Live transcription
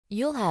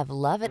You'll have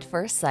love at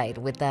first sight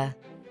with the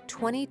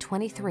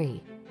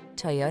 2023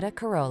 Toyota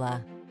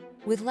Corolla.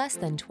 With less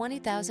than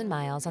 20,000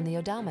 miles on the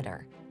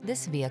odometer,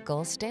 this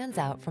vehicle stands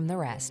out from the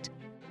rest.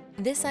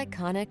 This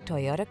iconic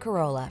Toyota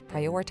Corolla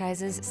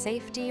prioritizes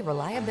safety,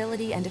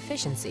 reliability, and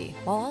efficiency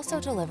while also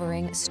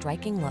delivering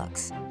striking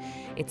looks.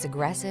 Its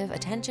aggressive,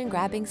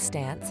 attention-grabbing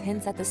stance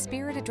hints at the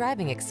spirited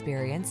driving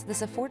experience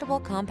this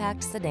affordable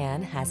compact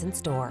sedan has in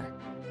store.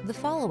 The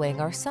following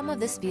are some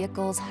of this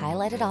vehicle's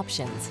highlighted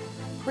options: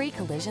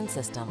 pre-collision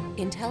system,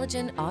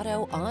 intelligent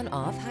auto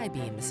on-off high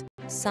beams,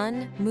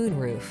 sun,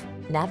 moonroof,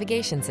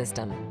 navigation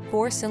system,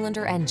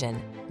 4-cylinder engine,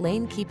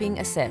 lane keeping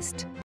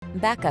assist,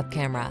 backup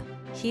camera,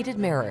 heated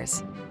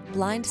mirrors,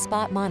 blind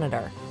spot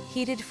monitor,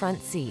 heated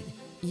front seat.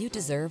 You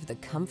deserve the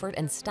comfort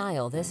and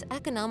style this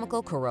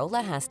economical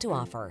Corolla has to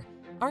offer.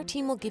 Our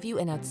team will give you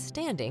an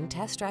outstanding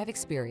test drive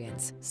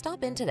experience.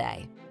 Stop in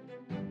today.